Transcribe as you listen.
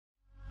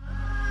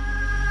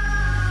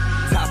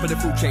top of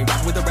the food chain,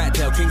 rocking with a rat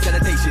tail, king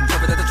sanitation,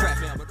 covered as a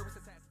trap man.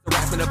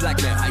 Harassment of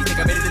black man. How you think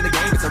I made it in the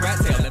game? It's a rat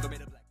tail. Never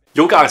made a black.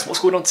 Yo guys, what's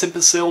going on?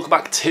 Timpers here. Welcome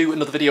back to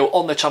another video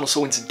on the channel.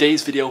 So in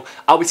today's video,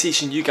 I'll be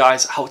teaching you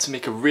guys how to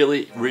make a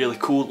really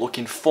cool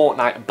looking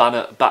Fortnite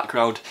banner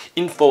background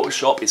in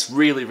Photoshop. It's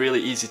really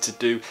easy to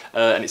do,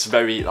 and it's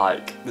very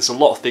there's a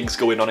lot of things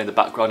going on in the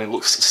background. It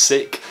looks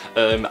sick.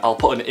 I'll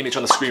put an image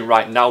on the screen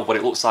right now what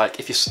it looks like.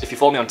 If you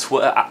follow me on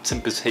Twitter at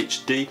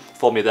TimpersHD,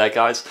 follow me there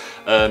guys.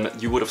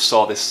 You would have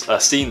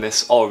seen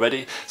this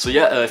already. So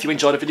yeah, if you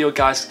enjoyed the video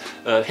guys,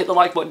 hit the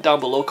like button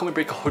down below. Come and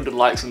break 100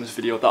 likes on this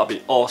video. That'll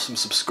be awesome.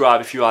 Subscribe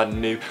if you are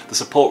new. The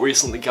support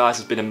recently guys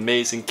has been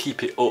amazing.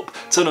 Keep it up.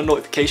 Turn on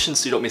notifications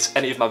so you don't miss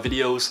any of my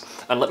videos,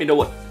 and let me know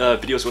what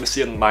videos you want to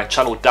see on my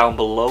channel down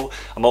below.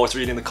 I'm always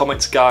reading the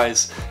comments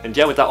guys, and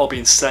yeah, with that all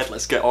being said,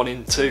 let's get on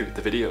into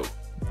the video.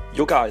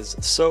 Yo guys,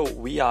 so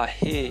we are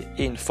here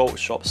in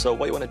Photoshop. So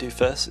what you want to do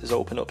first is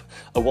open up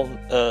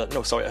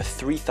a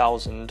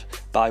 3000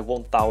 by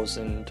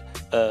 1000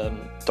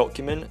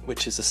 document,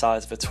 which is the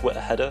size of a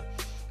Twitter header,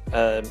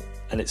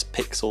 and it's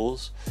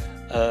pixels.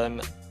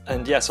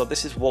 And yeah, so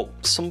this is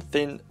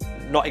something,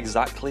 not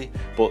exactly,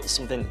 but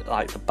something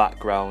like the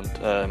background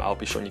I'll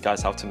be showing you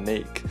guys how to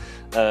make.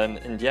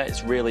 And yeah,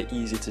 it's really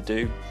easy to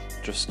do.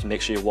 Just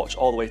make sure you watch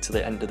all the way to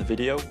the end of the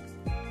video.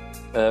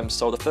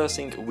 So the first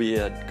thing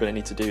we're going to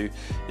need to do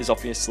is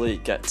obviously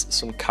get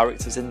some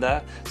characters in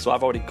there. So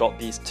I've already got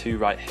these two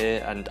right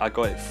here, and I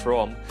got it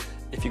from,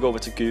 if you go over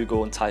to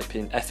Google and type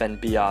in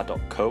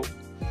fnbr.co,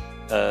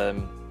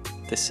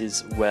 this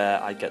is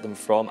where I get them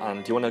from.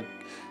 And you want to,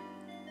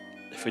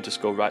 if we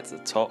just go right to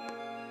the top,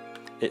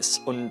 it's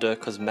under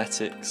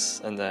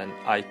cosmetics and then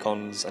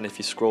icons, and if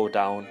you scroll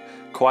down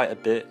quite a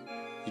bit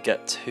you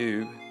get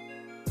to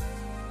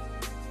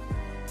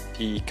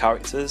the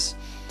characters,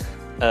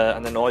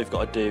 and then all you've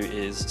got to do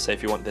is say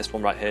if you want this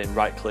one right here,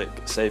 right click,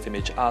 save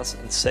image as,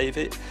 and save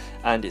it,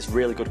 and it's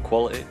really good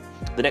quality.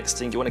 The next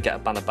thing, you want to get a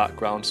banner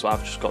background, so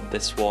I've just got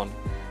this one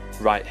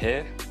right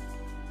here,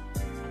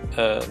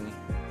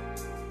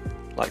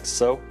 like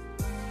so.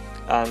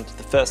 And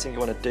the first thing you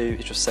want to do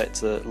is just set it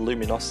to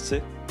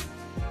luminosity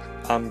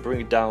and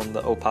bring down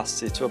the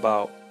opacity to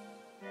about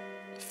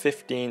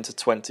 15 to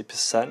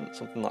 20%,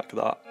 something like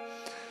that.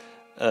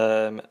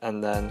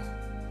 And then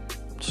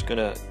I'm just going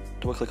to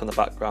double click on the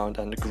background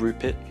and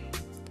group it,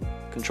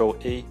 Control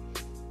E,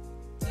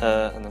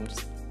 and I'm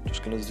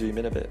just going to zoom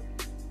in a bit.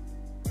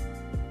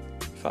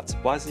 In fact,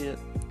 why is it?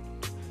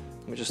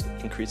 Let me just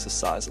increase the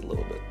size a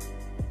little bit.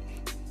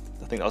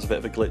 I think that was a bit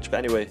of a glitch, but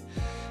anyway.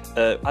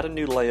 Add a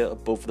new layer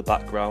above the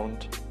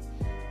background,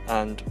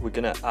 and we're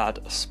going to add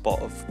a spot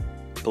of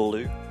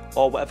blue,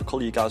 or whatever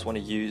colour you guys want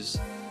to use.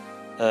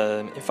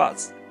 In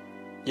fact,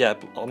 yeah,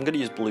 I'm going to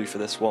use blue for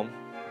this one.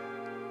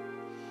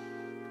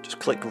 Just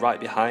click right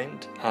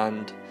behind,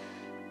 and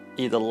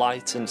either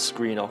lighten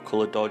screen or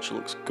colour dodge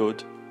looks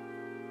good.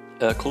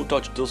 Colour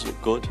dodge does look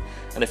good,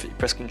 and if you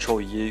press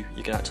Ctrl U,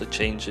 you can actually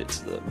change it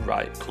to the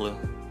right colour.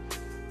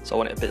 So I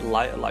want it a bit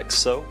lighter, like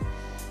so.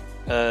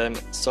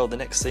 So the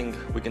next thing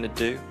we're going to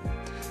do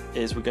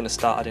is we're going to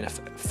start adding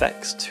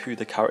effects to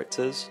the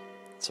characters.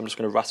 So I'm just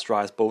going to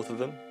rasterize both of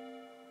them,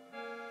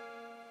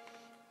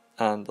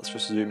 and let's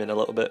just zoom in a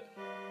little bit.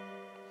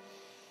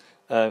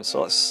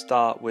 So let's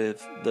start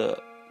with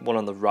the one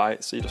on the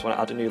right. So you just want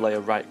to add a new layer,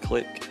 right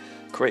click,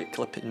 create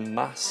clipping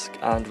mask,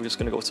 and we're just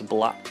going to go to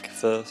black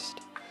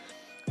first,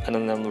 and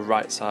then on the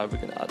right side we're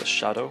going to add a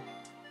shadow,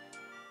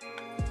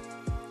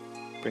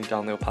 bring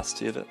down the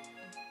opacity of it,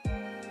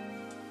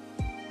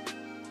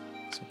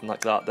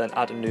 like that. Then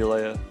add a new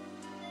layer,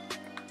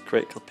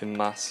 create clipping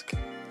mask,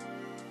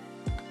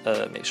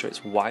 make sure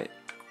it's white,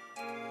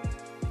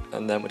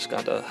 and then we're just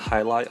going to add a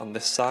highlight on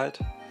this side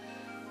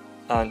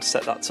and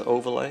set that to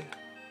overlay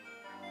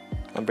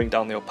and bring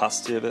down the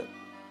opacity of it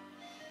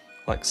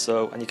like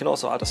so. And you can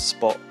also add a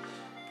spot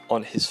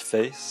on his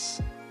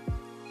face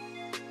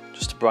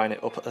just to brighten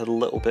it up a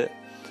little bit,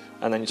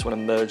 and then you just want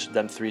to merge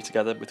them three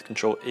together with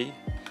Control E.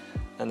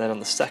 And then on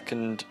the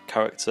second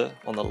character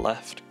on the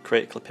left,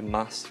 create clipping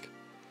mask,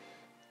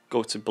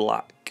 go to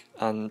black,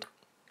 and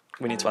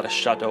we need to add a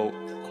shadow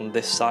on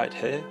this side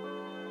here,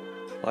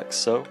 like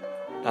so,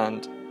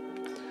 and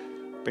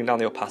bring down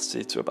the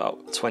opacity to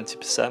about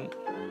 20%,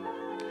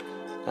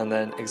 and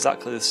then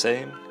exactly the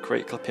same,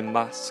 create clipping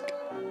mask,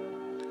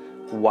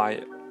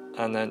 white,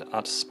 and then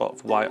add a spot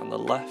of white on the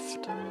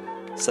left,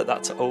 set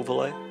that to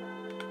overlay,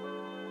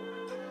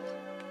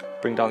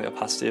 bring down the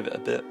opacity of it a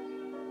bit,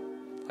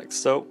 like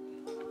so.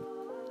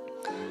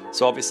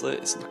 So obviously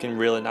it's looking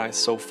really nice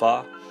so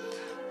far.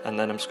 And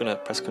then I'm just going to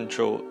press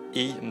Ctrl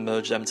E and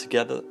merge them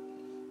together.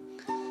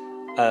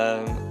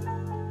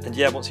 And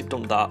yeah, once you've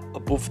done that,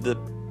 above the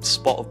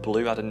spot of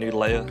blue, add a new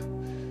layer,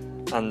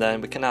 and then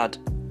we can add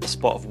a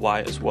spot of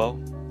white as well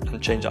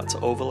and change that to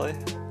overlay.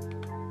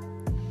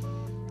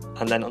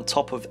 And then on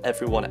top of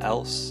everyone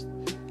else,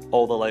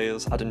 all the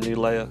layers, add a new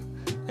layer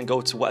and go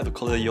to whatever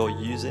colour you're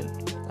using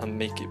and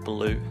make it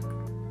blue.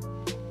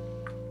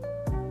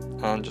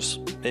 And just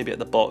maybe at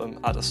the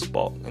bottom add a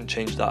spot and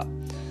change that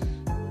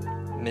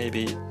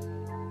maybe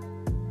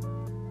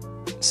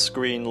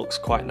screen looks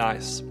quite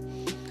nice,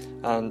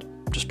 and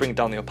just bring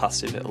down the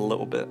opacity of it a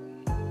little bit,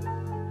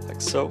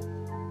 like so.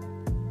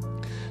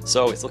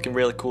 So it's looking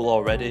really cool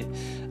already,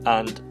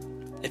 and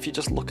if you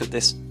just look at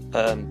this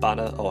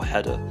banner or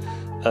header,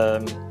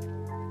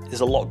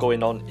 there's a lot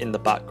going on in the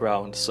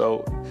background,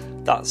 so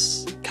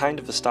that's kind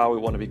of the style we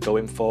want to be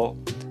going for.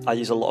 I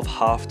use a lot of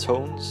half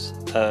tones,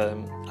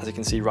 as you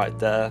can see right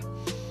there.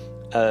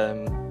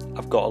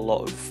 I've got a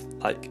lot of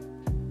like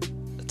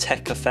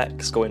tech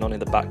effects going on in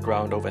the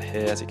background over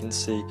here, as you can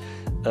see,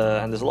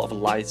 and there's a lot of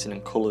lighting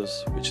and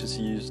colours which is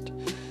used.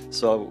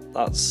 So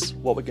that's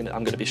what I'm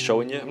going to be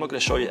showing you. I'm not going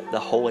to show you the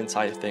whole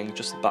entire thing,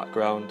 just the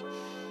background.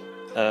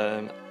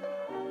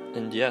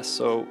 And yeah,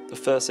 so the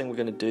first thing we're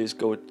going to do is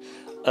go.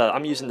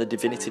 I'm using the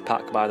Divinity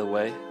pack, by the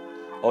way,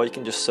 or you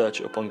can just search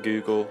it up on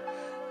Google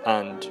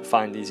and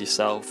find these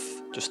yourself,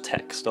 just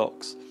tech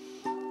stocks,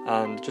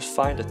 and just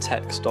find a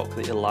tech stock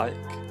that you like,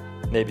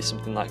 maybe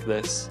something like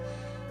this.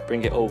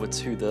 Bring it over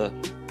to the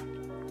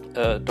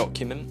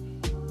document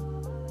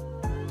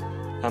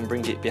and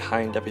bring it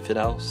behind everything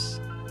else,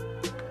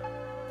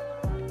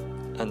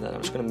 and then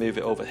I'm just going to move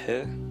it over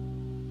here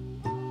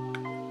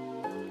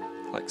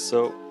like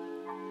so,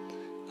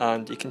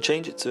 and you can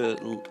change it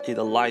to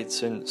either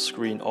lighten,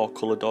 screen or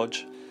colour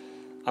dodge.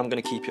 I'm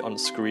going to keep it on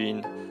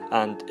screen,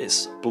 and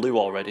it's blue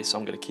already, so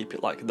I'm going to keep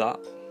it like that.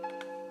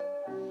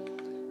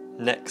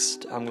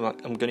 Next, I'm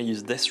going to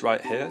use this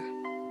right here,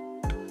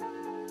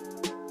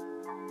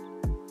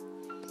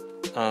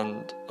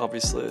 and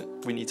obviously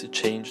we need to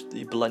change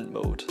the blend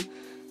mode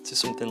to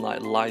something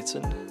like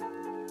lighten.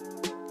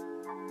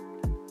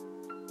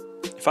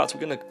 In fact,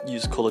 we're going to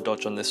use colour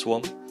dodge on this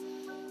one,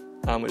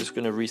 and we're just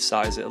going to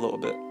resize it a little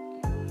bit.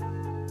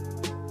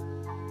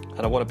 And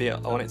I want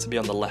it to be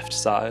on the left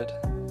side,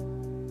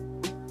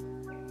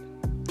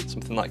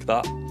 something like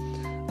that.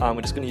 And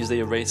we're just going to use the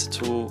eraser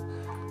tool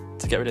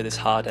to get rid of this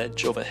hard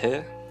edge over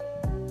here.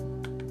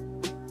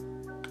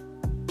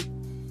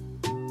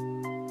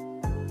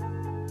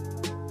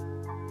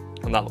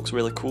 And that looks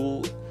really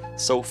cool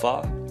so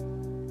far.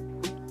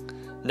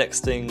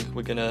 Next thing,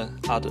 we're going to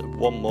add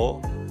one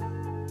more.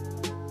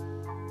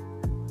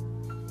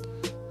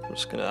 I'm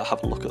just going to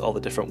have a look at all the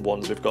different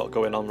ones we've got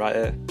going on right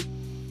here.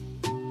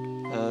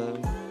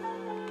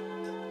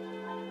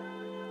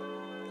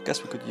 I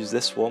guess we could use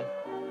this one.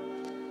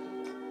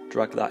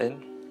 Drag that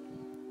in.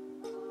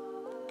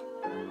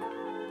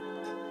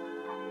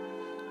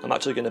 I'm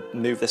actually going to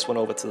move this one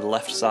over to the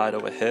left side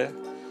over here.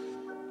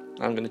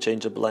 I'm going to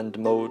change the blend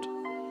mode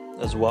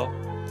as well.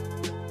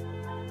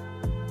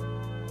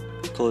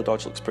 Colour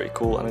dodge looks pretty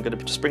cool, and I'm going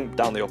to just bring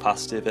down the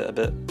opacity of it a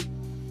bit.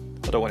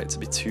 I don't want it to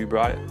be too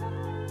bright.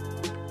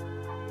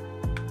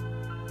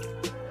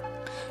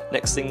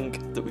 Next thing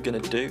that we're going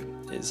to do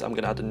is I'm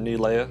going to add a new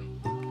layer,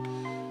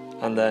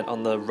 and then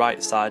on the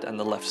right side and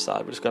the left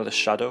side we're just going to add a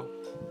shadow.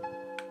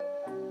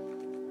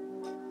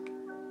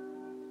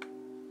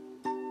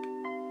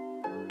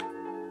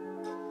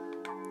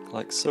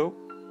 Like so.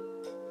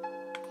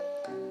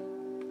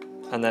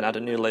 And then add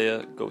a new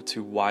layer, go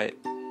to white,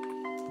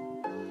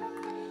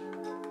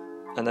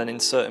 and then in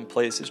certain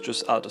places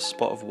just add a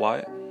spot of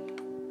white,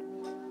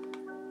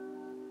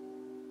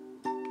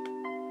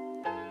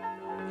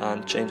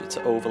 and change it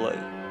to overlay,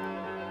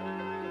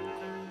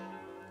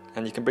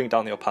 and you can bring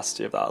down the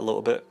opacity of that a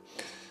little bit.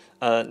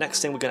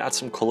 Next thing, we're going to add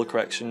some colour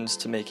corrections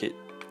to make it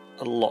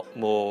a lot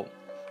more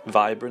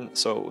vibrant.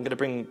 So we're going to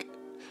bring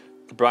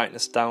the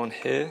brightness down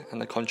here and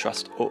the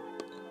contrast up,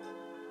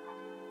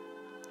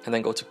 and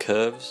then go to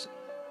curves,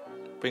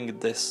 bring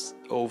this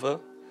over,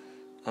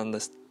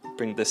 and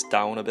bring this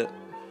down a bit.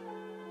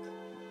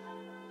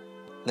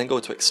 Then go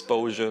to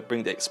exposure,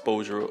 bring the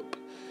exposure up,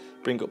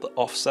 bring up the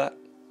offset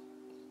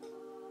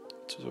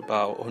to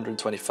about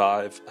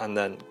 125, and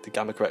then the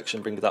gamma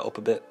correction, bring that up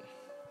a bit.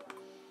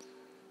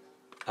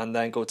 And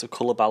then go to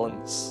colour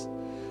balance,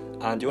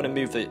 and you want to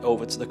move it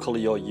over to the colour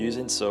you're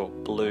using, so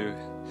blue,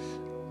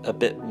 a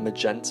bit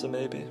magenta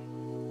maybe,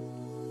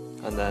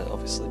 and then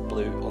obviously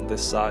blue on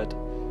this side,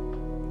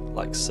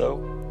 like so.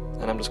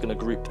 And I'm just going to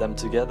group them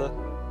together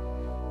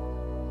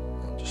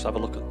and just have a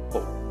look at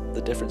what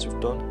the difference we've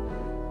done.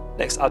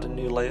 Next, add a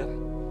new layer,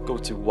 go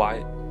to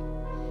white,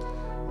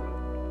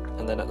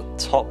 and then at the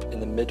top in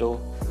the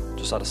middle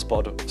just add a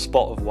spot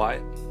of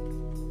white,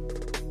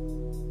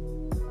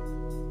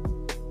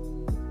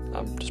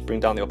 and just bring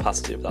down the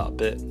opacity of that a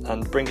bit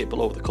and bring it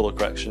below the colour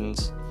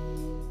corrections,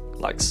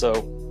 like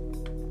so.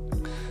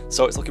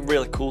 So it's looking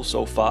really cool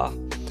so far.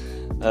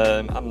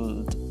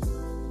 And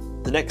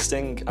the next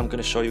thing I'm going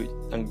to show you,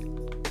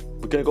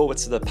 we're going to go over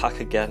to the pack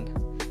again,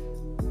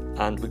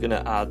 and we're going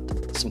to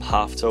add some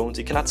halftones.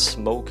 You can add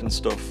smoke and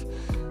stuff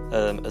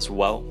as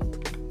well.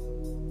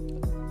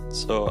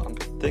 So I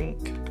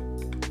think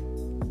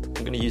I'm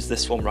going to use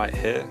this one right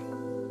here.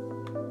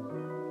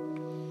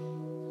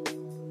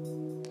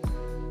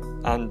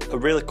 And a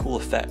really cool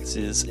effect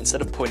is,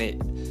 instead of putting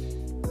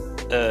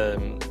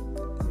it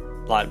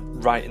like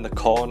right in the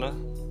corner,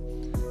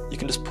 you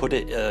can just put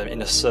it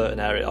in a certain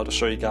area. I'll just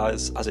show you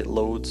guys as it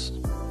loads.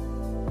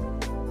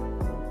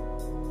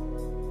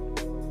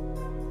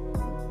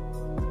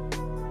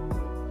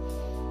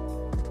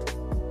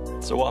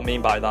 So what I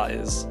mean by that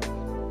is,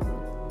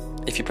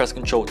 if you press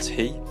Control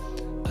T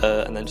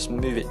and then just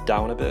move it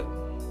down a bit,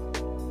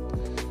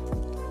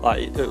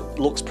 like it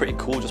looks pretty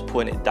cool just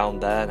putting it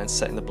down there and then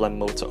setting the blend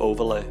mode to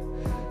overlay,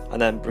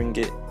 and then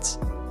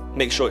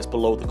make sure it's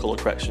below the color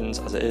corrections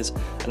as it is,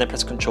 and then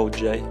press Control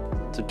J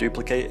to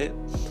duplicate it.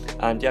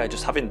 And yeah,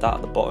 just having that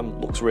at the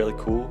bottom looks really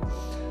cool.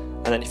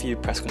 And then if you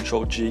press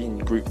Control G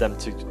and group them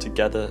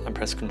together and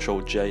press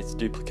Control J to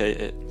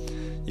duplicate it,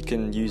 you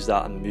can use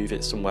that and move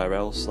it somewhere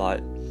else,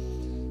 like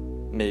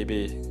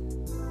maybe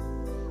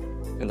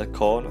in the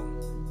corner,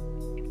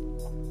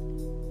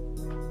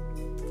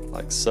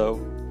 like so.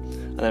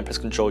 And then press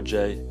Control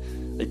J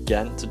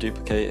again to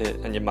duplicate it,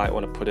 and you might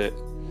want to put it.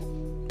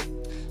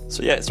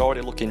 So yeah, it's already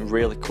looking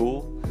really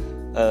cool.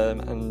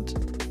 And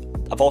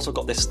I've also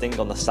got this thing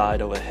on the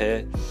side over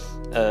here,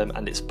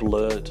 and it's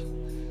blurred.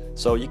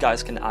 So you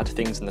guys can add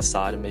things in the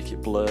side and make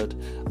it blurred.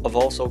 I've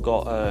also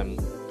got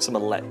some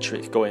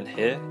electric going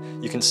here.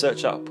 You can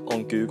search up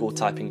on Google,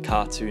 type in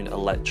cartoon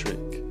electric.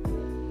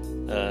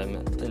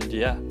 And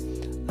yeah,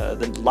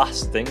 the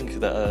last thing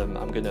that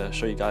I'm going to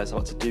show you guys how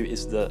to do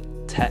is the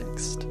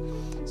text.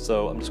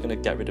 So I'm just going to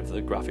get rid of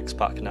the graphics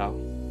pack now.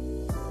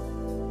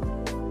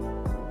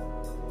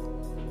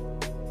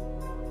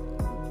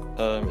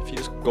 If you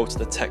just go to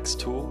the text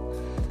tool,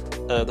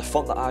 the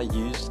font that I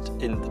used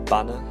in the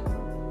banner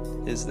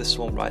is this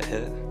one right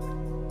here.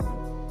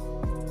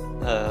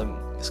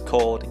 It's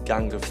called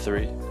Gang of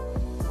 3.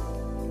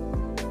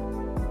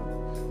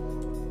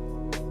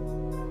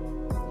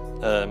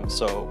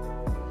 So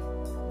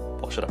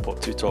what should I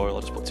put? Tutorial.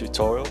 I'll just put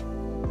tutorial.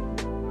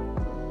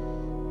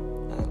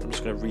 And I'm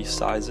just going to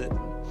resize it.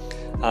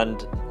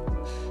 And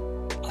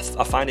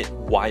I find it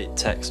white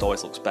text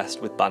always looks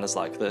best with banners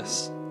like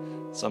this.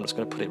 So I'm just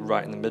going to put it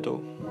right in the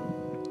middle.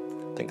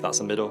 I think that's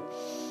the middle.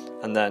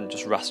 And then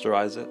just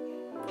rasterize it.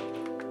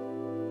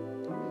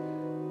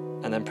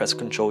 And then press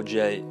Control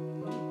J.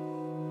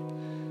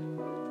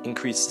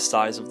 Increase the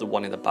size of the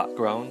one in the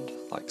background,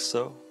 like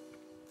so.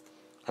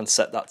 And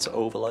set that to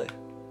overlay.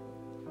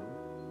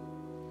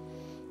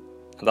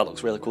 And that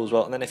looks really cool as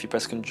well. And then if you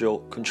press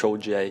Control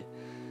J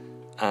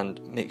and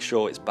make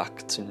sure it's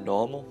back to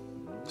normal,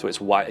 so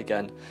it's white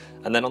again.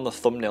 And then on the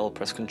thumbnail,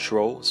 press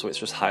Control, so it's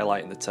just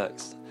highlighting the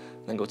text.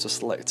 And then go to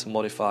Select to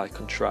modify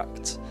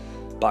contract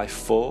by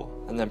 4,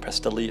 and then press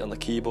Delete on the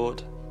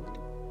keyboard.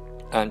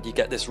 And you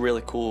get this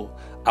really cool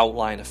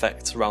outline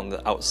effect around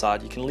the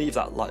outside. You can leave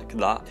that like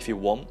that if you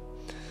want,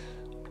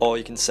 or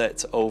you can set it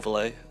to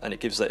overlay and it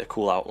gives it a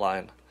cool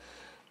outline.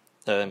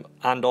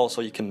 And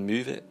also you can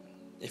move it.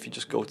 If you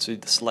just go to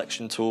the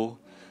selection tool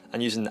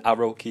and using the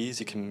arrow keys,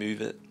 you can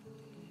move it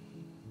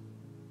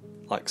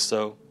like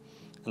so,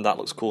 and that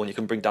looks cool. And you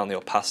can bring down the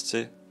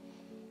opacity.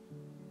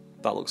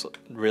 That looks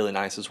really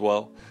nice as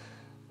well.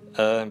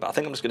 But I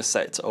think I'm just going to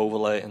set it to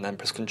overlay and then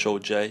press Control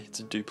J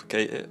to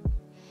duplicate it.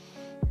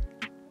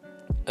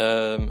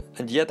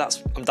 And yeah,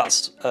 that's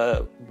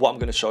what I'm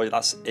going to show you.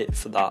 That's it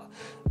for that.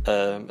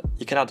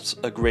 You can add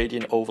a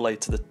gradient overlay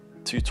to the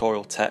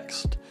tutorial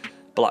text,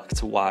 black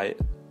to white,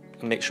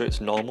 and make sure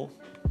it's normal,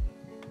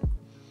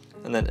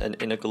 and then an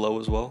inner glow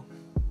as well.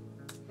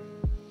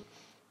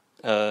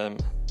 And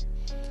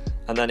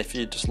then if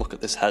you just look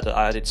at this header,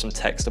 I added some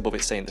text above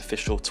it saying the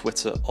official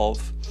Twitter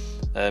of,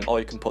 or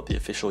you can put the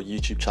official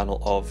YouTube channel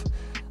of,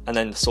 and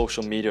then the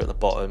social media at the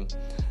bottom.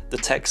 The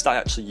text I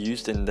actually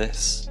used in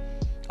this,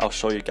 I'll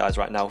show you guys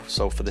right now.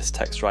 So for this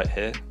text right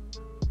here,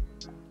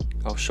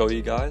 I'll show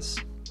you guys.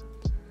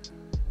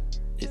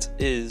 It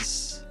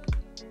is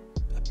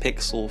a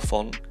pixel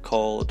font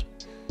called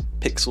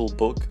Pixel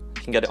Bug.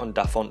 You can get it on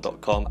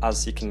dafont.com,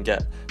 as you can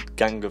get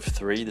Gang of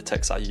 3, the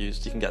text I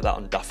used. You can get that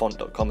on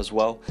dafont.com as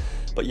well.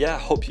 But yeah, I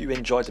hope you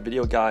enjoyed the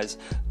video, guys.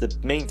 The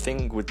main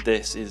thing with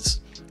this is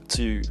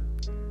to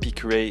be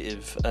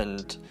creative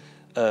and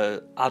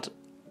add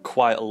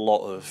quite a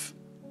lot of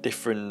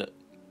different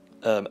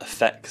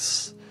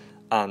effects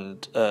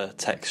and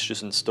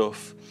textures and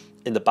stuff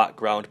in the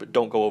background, but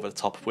don't go over the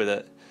top with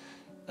it.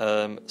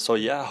 So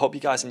yeah, I hope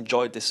you guys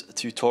enjoyed this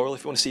tutorial.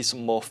 If you want to see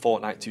some more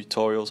Fortnite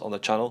tutorials on the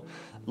channel,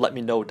 let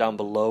me know down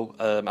below.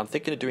 I'm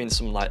thinking of doing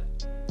some like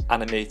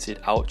animated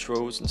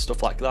outros and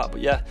stuff like that. But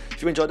yeah,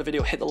 if you enjoyed the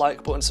video, hit the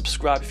like button,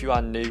 subscribe if you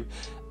are new.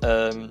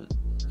 And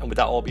with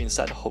that all being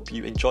said, I hope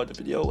you enjoyed the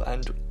video,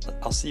 and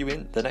I'll see you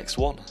in the next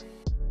one.